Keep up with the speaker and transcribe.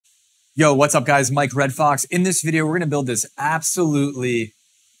Yo, what's up guys? Mike Red Fox. In this video, we're gonna build this absolutely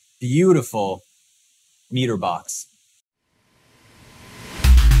beautiful meter box.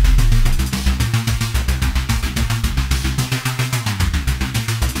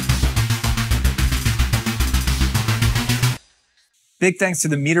 Big thanks to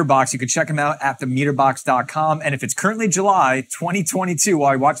the Meter Box. You can check them out at themeterbox.com. And if it's currently July 2022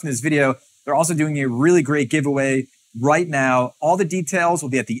 while you're watching this video, they're also doing a really great giveaway right now. All the details will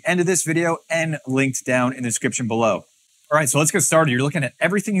be at the end of this video and linked down in the description below. All right, so let's get started. You're looking at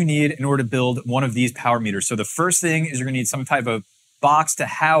everything you need in order to build one of these power meters. So the first thing is you're gonna need some type of box to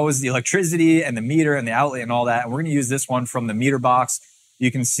house the electricity and the meter and the outlet and all that. And we're gonna use this one from the Meter Box.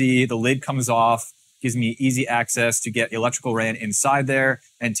 You can see the lid comes off, gives me easy access to get electrical ran inside there.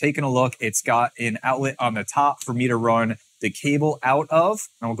 And taking a look, it's got an outlet on the top for me to run the cable out of.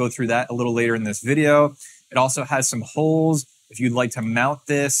 And we'll go through that a little later in this video. It also has some holes if you'd like to mount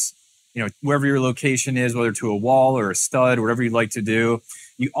this, wherever your location is, whether to a wall or a stud, whatever you'd like to do.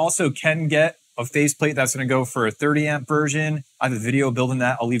 You also can get a faceplate that's going to go for a 30 amp version. I have a video building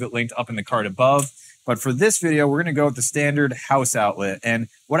that. I'll leave it linked up in the card above. But for this video, we're going to go with the standard house outlet. And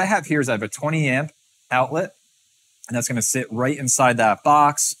what I have here is I have a 20 amp outlet, and that's going to sit right inside that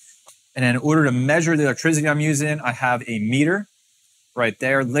box. And then in order to measure the electricity I'm using, I have a meter right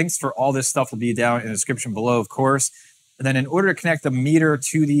there. Links for all this stuff will be down in the description below, of course. And then in order to connect the meter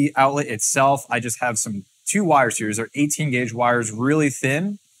to the outlet itself, I just have two wires here. These are 18 gauge wires, really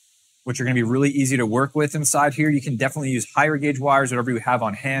thin, which are going to be really easy to work with inside here. You can definitely use higher gauge wires, whatever you have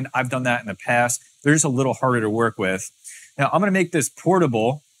on hand. I've done that in the past. They're just a little harder to work with. Now I'm going to make this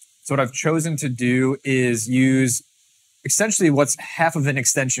portable. So what I've chosen to do is use essentially what's half of an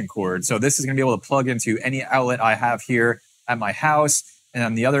extension cord. So this is going to be able to plug into any outlet I have here at my house. And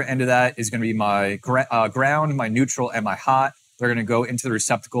on the other end of that is going to be my ground, my neutral, and my hot. They're going to go into the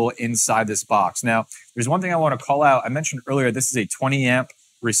receptacle inside this box. Now, there's one thing I want to call out. I mentioned earlier, this is a 20 amp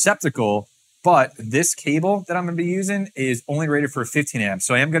receptacle, but this cable that I'm going to be using is only rated for 15 amps.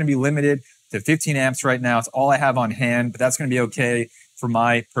 So I am going to be limited to 15 amps right now. It's all I have on hand, but that's going to be okay for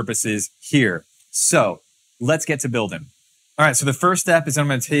my purposes here. So let's get to building. All right, so the first step is I'm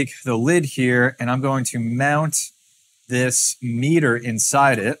going to take the lid here and I'm going to mount this meter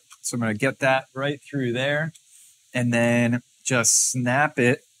inside it. So I'm going to get that right through there and then just snap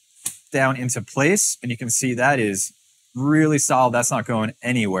it down into place. And you can see that is really solid. That's not going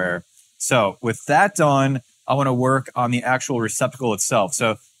anywhere. So with that done, I want to work on the actual receptacle itself.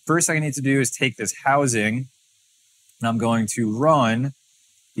 So first thing I need to do is take this housing and I'm going to run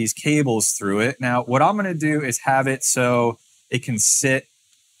these cables through it. Now, what I'm going to do is have it so it can sit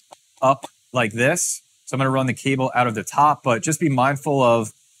up like this. So I'm going to run the cable out of the top, but just be mindful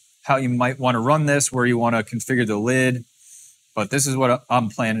of how you might want to run this, where you want to configure the lid. But this is what I'm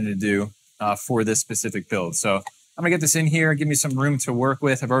planning to do for this specific build. So I'm going to get this in here, give me some room to work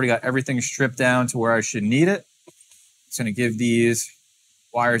with. I've already got everything stripped down to where I should need it. It's going to give these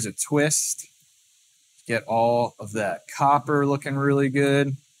wires a twist. Get all of that copper looking really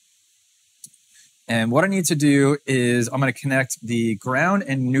good. And what I need to do is I'm going to connect the ground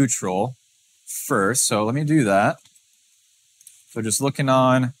and neutral first. So let me do that. So just looking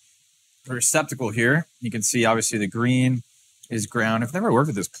on the receptacle here, you can see obviously the green is ground. I've never worked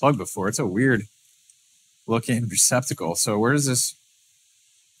with this plug before. It's a weird looking receptacle. So where does this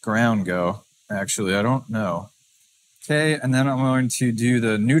ground go? Actually, I don't know. Okay, and then I'm going to do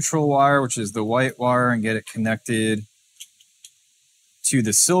the neutral wire, which is the white wire, and get it connected to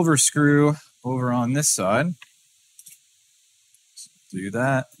the silver screw over on this side. Do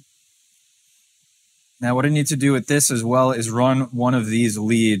that. Now what I need to do with this as well is run one of these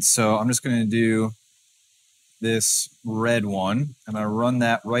leads. So I'm just going to do this red one. I'm going to run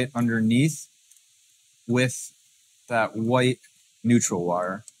that right underneath with that white neutral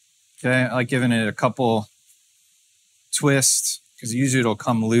wire. Okay, I like giving it a couple twists because usually it'll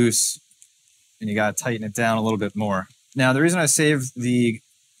come loose and you got to tighten it down a little bit more. Now the reason I saved the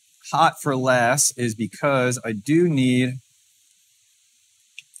hot for last is because I do need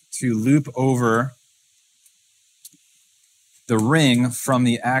to loop over the ring from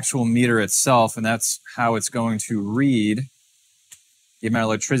the actual meter itself, and that's how it's going to read the amount of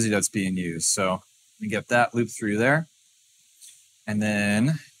electricity that's being used. So let me get that loop through there. And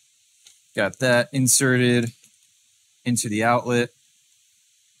then got that inserted into the outlet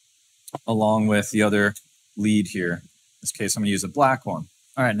along with the other lead here. In this case, I'm going to use a black one.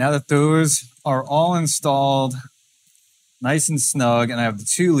 All right, now that those are all installed nice and snug, and I have the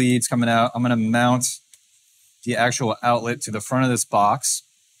two leads coming out, I'm going to mount the actual outlet to the front of this box.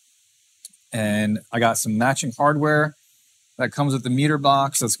 And I got some matching hardware that comes with the meter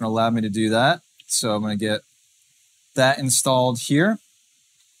box. That's going to allow me to do that. So I'm going to get that installed here.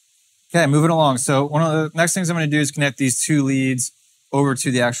 Okay, moving along. So one of the next things I'm going to do is connect these two leads over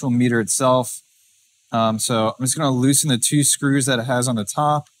to the actual meter itself. So I'm just going to loosen the two screws that it has on the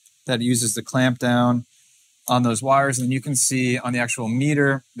top that it uses to clamp down on those wires. And you can see on the actual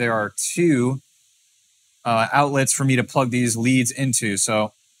meter, there are two outlets for me to plug these leads into.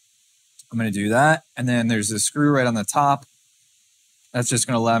 So I'm going to do that. And then there's this screw right on the top. That's just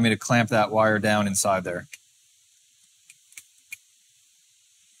going to allow me to clamp that wire down inside there.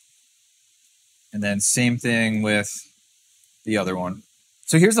 And then same thing with the other one.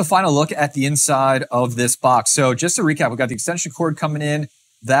 So here's the final look at the inside of this box. So just to recap, we've got the extension cord coming in.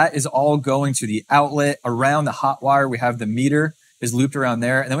 That is all going to the outlet. Around the hot wire, we have the meter is looped around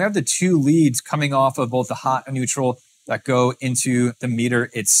there. And then we have the two leads coming off of both the hot and neutral that go into the meter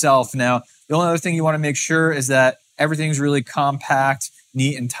itself. Now, the only other thing you want to make sure is that everything's really compact,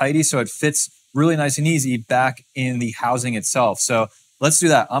 neat, and tidy, so it fits really nice and easy back in the housing itself. So let's do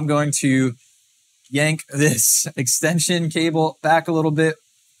that. I'm going to yank this extension cable back a little bit,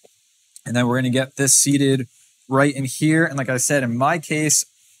 and then we're going to get this seated right in here. And like I said, in my case,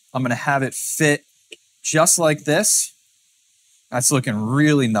 I'm going to have it fit just like this. That's looking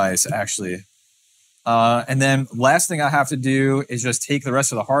really nice, actually. And then last thing I have to do is just take the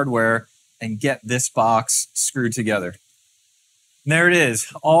rest of the hardware and get this box screwed together. And there it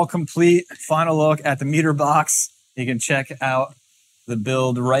is, all complete. Final look at the meter box. You can check out the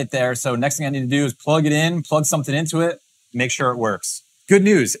build right there. So next thing I need to do is plug it in, plug something into it, make sure it works. Good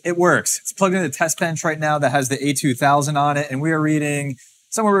news, it works. It's plugged into the test bench right now that has the A2000 on it, and we are reading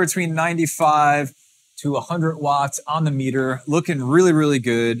somewhere between 95 to 100 watts on the meter, looking really, really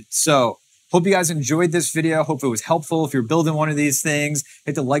good. So hope you guys enjoyed this video. Hope it was helpful. If you're building one of these things,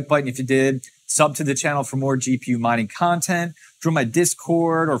 hit the like button if you did. Sub to the channel for more GPU mining content. Join my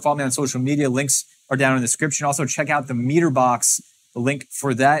Discord or follow me on social media. Links are down in the description. Also, check out the meter box. The link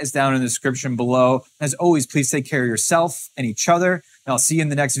for that is down in the description below. As always, please take care of yourself and each other. And I'll see you in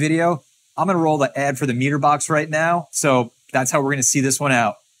the next video. I'm going to roll the ad for the meter box right now. So that's how we're going to see this one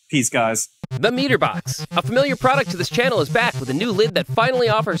out. Peace, guys. The Meter Box. A familiar product to this channel is back with a new lid that finally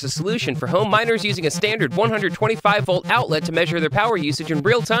offers a solution for home miners using a standard 125-volt outlet to measure their power usage in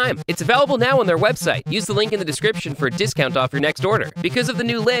real time. It's available now on their website. Use the link in the description for a discount off your next order. Because of the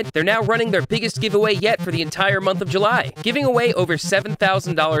new lid, they're now running their biggest giveaway yet for the entire month of July, giving away over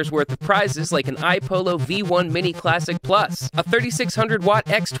 $7,000 worth of prizes like an iPolo V1 Mini Classic Plus, a 3600-watt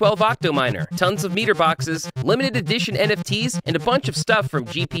X12 Octo miner, tons of meter boxes, limited edition NFTs, and a bunch of stuff from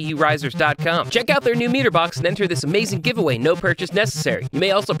GPUrisers.com. Check out their new meter box and enter this amazing giveaway, no purchase necessary. You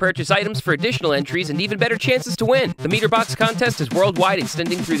may also purchase items for additional entries and even better chances to win. The meter box contest is worldwide,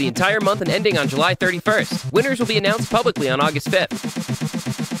 extending through the entire month and ending on July 31st. Winners will be announced publicly on August 5th.